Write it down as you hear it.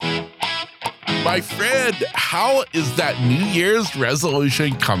My friend, how is that New Year's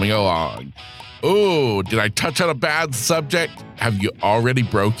resolution coming along? Oh, did I touch on a bad subject? Have you already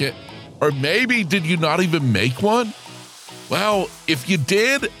broke it? Or maybe did you not even make one? Well, if you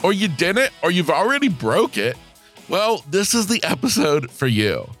did, or you didn't, or you've already broke it, well, this is the episode for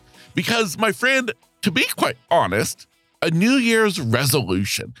you. Because, my friend, to be quite honest, a New Year's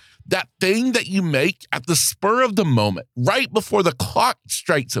resolution, that thing that you make at the spur of the moment, right before the clock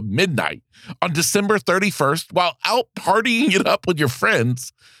strikes midnight on December 31st, while out partying it up with your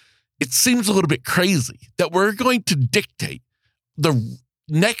friends, it seems a little bit crazy that we're going to dictate the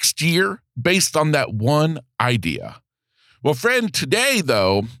next year based on that one idea. Well, friend, today,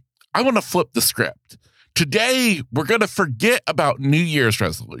 though, I want to flip the script. Today, we're going to forget about New Year's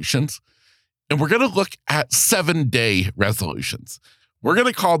resolutions, and we're going to look at 7-day resolutions. We're going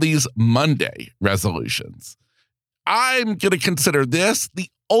to call these Monday resolutions. I'm going to consider this the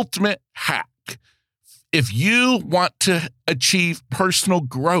ultimate hack. If you want to achieve personal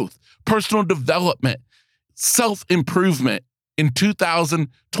growth, personal development, self-improvement in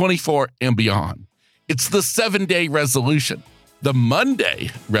 2024 and beyond, it's the 7-day resolution, the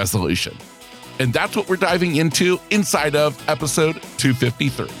Monday resolution. And that's what we're diving into inside of episode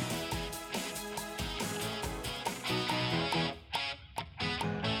 253.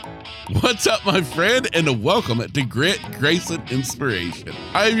 What's up, my friend, and welcome to Grit, Grace, and Inspiration.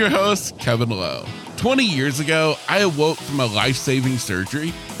 I am your host, Kevin Lowe. 20 years ago, I awoke from a life-saving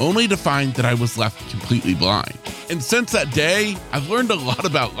surgery only to find that I was left completely blind. And since that day, I've learned a lot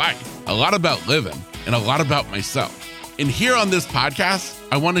about life, a lot about living, and a lot about myself. And here on this podcast,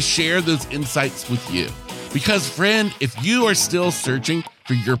 I want to share those insights with you. Because, friend, if you are still searching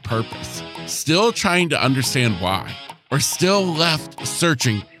for your purpose, still trying to understand why, or still left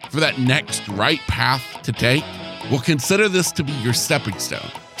searching for that next right path to take, well, consider this to be your stepping stone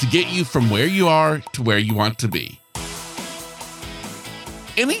to get you from where you are to where you want to be.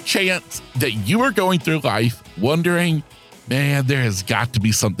 Any chance that you are going through life wondering, man, there has got to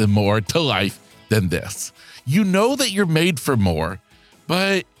be something more to life than this. You know that you're made for more,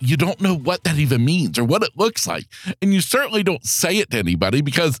 but you don't know what that even means or what it looks like. And you certainly don't say it to anybody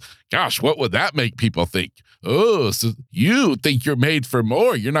because, gosh, what would that make people think? Oh, so you think you're made for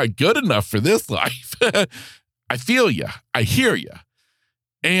more. You're not good enough for this life. I feel you. I hear you.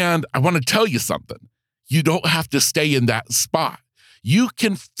 And I want to tell you something. You don't have to stay in that spot. You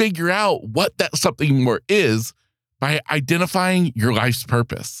can figure out what that something more is by identifying your life's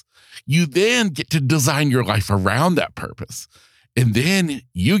purpose. You then get to design your life around that purpose. And then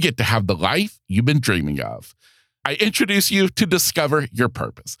you get to have the life you've been dreaming of. I introduce you to Discover Your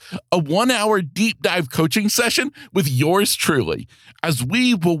Purpose, a 1-hour deep dive coaching session with yours truly, as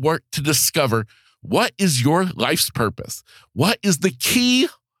we will work to discover what is your life's purpose. What is the key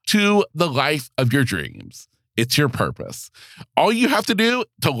to the life of your dreams? It's your purpose. All you have to do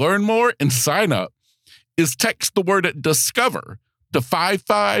to learn more and sign up is text the word Discover to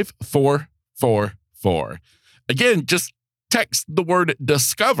 55444. Again, just text the word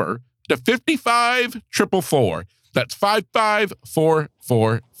Discover to 55444. That's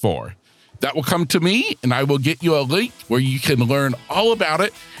 55444. That will come to me, and I will get you a link where you can learn all about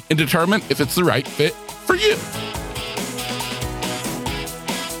it and determine if it's the right fit for you.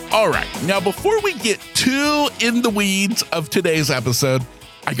 All right, now before we get too in the weeds of today's episode,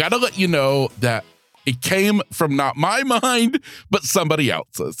 I got to let you know that it came from not my mind, but somebody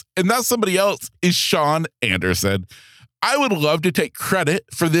else's. And that somebody else is Sean Anderson. I would love to take credit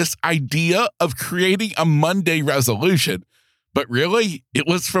for this idea of creating a Monday resolution, but really, it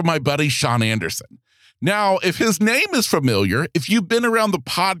was from my buddy Sean Anderson. Now, if his name is familiar, if you've been around the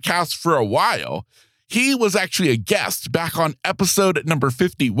podcast for a while, he was actually a guest back on episode number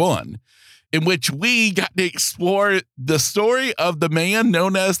 51, in which we got to explore the story of the man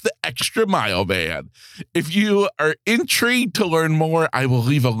known as the Extra Mile Man. If you are intrigued to learn more, I will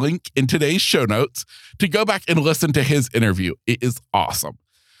leave a link in today's show notes to go back and listen to his interview. It is awesome.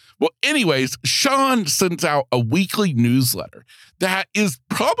 Well, anyways, Sean sends out a weekly newsletter that is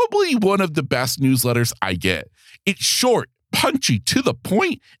probably one of the best newsletters I get. It's short, punchy, to the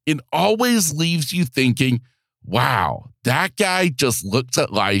point, and always leaves you thinking, wow, that guy just looks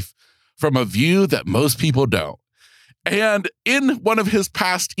at life from a view that most people don't. And in one of his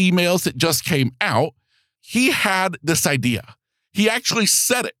past emails that just came out, he had this idea. He actually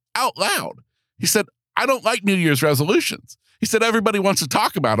said it out loud. He said, I don't like New Year's resolutions. He said, everybody wants to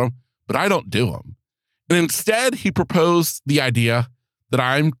talk about them, but I don't do them. And instead, he proposed the idea that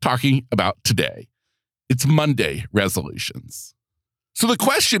I'm talking about today. It's Monday resolutions. So the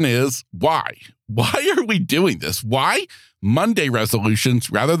question is, why? Why are we doing this? Why Monday resolutions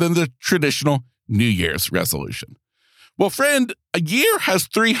rather than the traditional New Year's resolution? Well, friend, a year has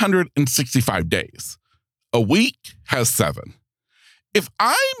 365 days. A week has 7. If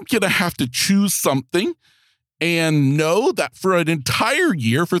I'm going to have to choose something and know that for an entire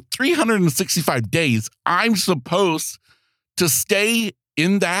year, for 365 days, I'm supposed to stay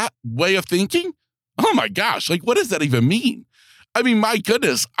in that way of thinking, oh my gosh, like what does that even mean? I mean, my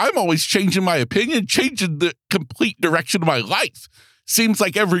goodness, I'm always changing my opinion, changing the complete direction of my life. Seems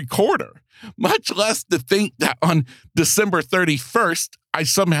like every quarter, much less to think that on December 31st, I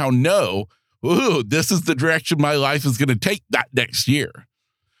somehow know, ooh, this is the direction my life is going to take that next year.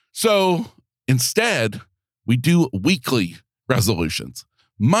 So instead, we do weekly resolutions,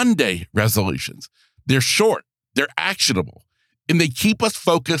 Monday resolutions. They're short, they're actionable, and they keep us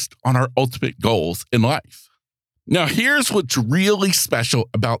focused on our ultimate goals in life. Now, here's what's really special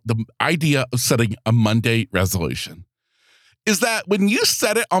about the idea of setting a Monday resolution is that when you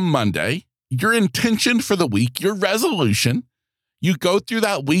set it on Monday, your intention for the week, your resolution, you go through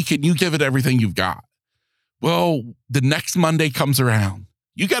that week and you give it everything you've got. Well, the next Monday comes around.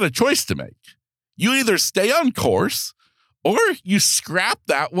 You got a choice to make. You either stay on course or you scrap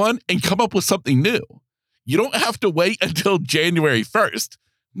that one and come up with something new. You don't have to wait until January 1st.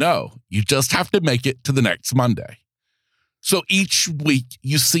 No, you just have to make it to the next Monday. So each week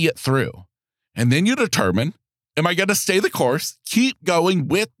you see it through and then you determine, am I going to stay the course, keep going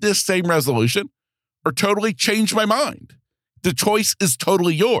with this same resolution, or totally change my mind? The choice is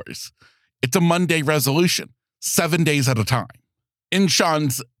totally yours. It's a Monday resolution, 7 days at a time. In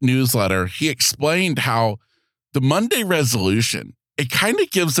Sean's newsletter, he explained how the Monday resolution, it kind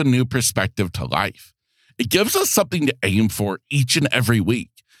of gives a new perspective to life. It gives us something to aim for each and every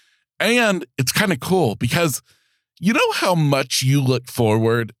week. And it's kind of cool because you know how much you look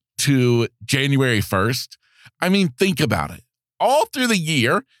forward to January 1st? I mean, think about it. All through the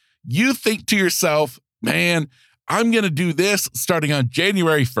year, you think to yourself, man, I'm going to do this starting on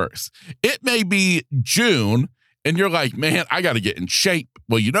January 1st. It may be June, and you're like, man, I got to get in shape.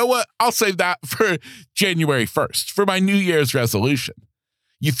 Well, you know what? I'll save that for January 1st, for my New Year's resolution.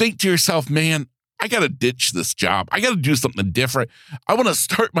 You think to yourself, man, I got to ditch this job. I got to do something different. I want to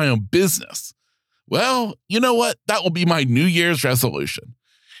start my own business. Well, you know what? That will be my New Year's resolution.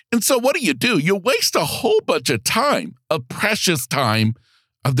 And so what do? You waste a whole bunch of time, a precious time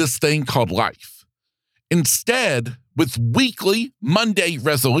of this thing called life. Instead, with weekly Monday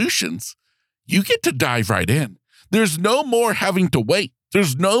resolutions, you get to dive right in. There's no more having to wait.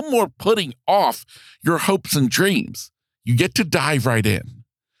 There's no more putting off your hopes and dreams. You get to dive right in.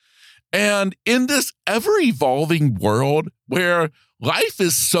 And in this ever-evolving world where life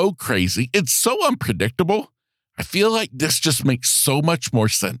is so crazy, it's so unpredictable, I feel like this just makes so much more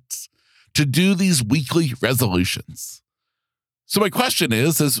sense to do these weekly resolutions. So my question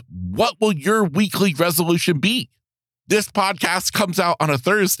is what will your weekly resolution be? This podcast comes out on a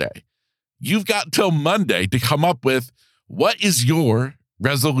Thursday. You've got till Monday to come up with what is your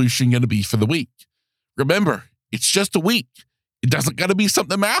resolution going to be for the week. Remember, it's just a week. It doesn't got to be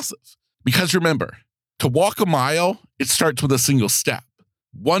something massive. Because remember, to walk a mile, it starts with a single step,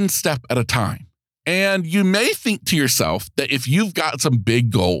 one step at a time. And you may think to yourself that if you've got some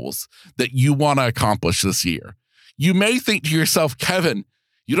big goals that you want to accomplish this year, you may think to yourself, Kevin,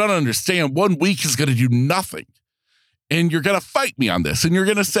 you don't understand, 1 week is going to do nothing. And you're going to fight me on this. And you're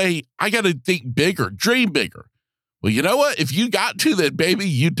going to say, I got to think bigger, dream bigger. Well, you know what? If you got to, then baby,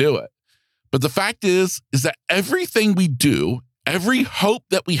 you do it. But the fact is that everything we do, every hope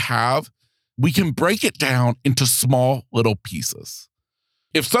that we have, we can break it down into small little pieces.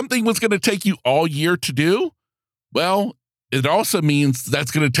 If something was going to take you all year to do, well, it also means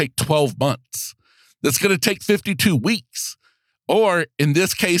that's going to take 12 months. That's going to take 52 weeks. Or in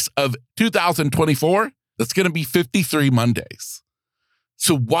this case of 2024, that's going to be 53 Mondays.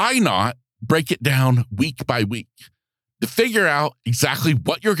 So why not break it down week by week to figure out exactly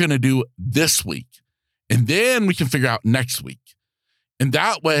what you're going to do this week? And then we can figure out next week. And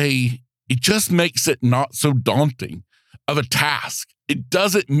that way, it just makes it not so daunting of a task. It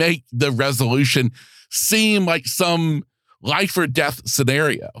doesn't make the resolution seem like some life or death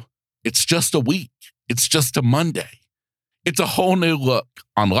scenario. It's just a week. It's just a Monday. It's a whole new look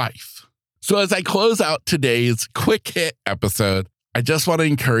on life. So as I close out today's quick hit episode, I just want to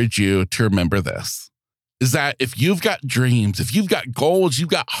encourage you to remember this, is that if you've got dreams, if you've got goals, you've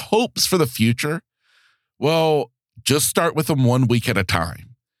got hopes for the future, well, just start with them 1 week at a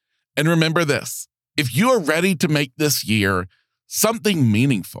time. And remember this, if you are ready to make this year something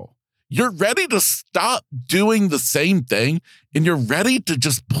meaningful, you're ready to stop doing the same thing and you're ready to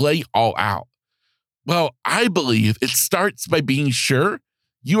just play all out. Well, I believe it starts by being sure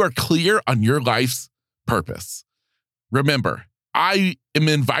you are clear on your life's purpose. Remember, I am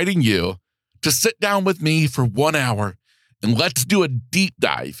inviting you to sit down with me for 1 hour and let's do a deep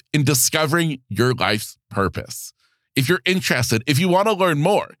dive in discovering your life's purpose. If you're interested, if you want to learn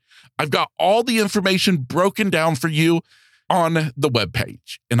more, I've got all the information broken down for you on the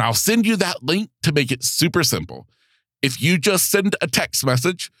webpage, and I'll send you that link to make it super simple. If you just send a text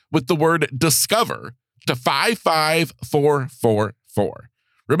message with the word discover to 55444.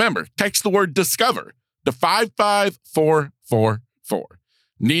 Remember, text the word discover to 55444.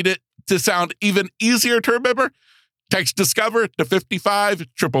 Need it to sound even easier to remember? Text discover to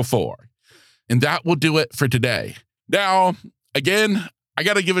 55444. And that will do it for today. Now, again, I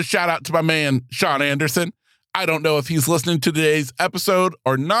got to give a shout out to my man, Sean Anderson. I don't know if he's listening to today's episode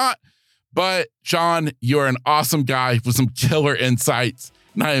or not, but Sean, you're an awesome guy with some killer insights,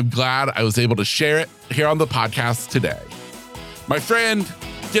 and I am glad I was able to share it here on the podcast today. My friend,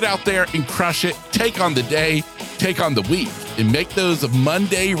 get out there and crush it. Take on the day, take on the week, and make those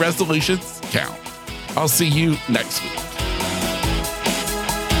Monday resolutions count. I'll see you next week.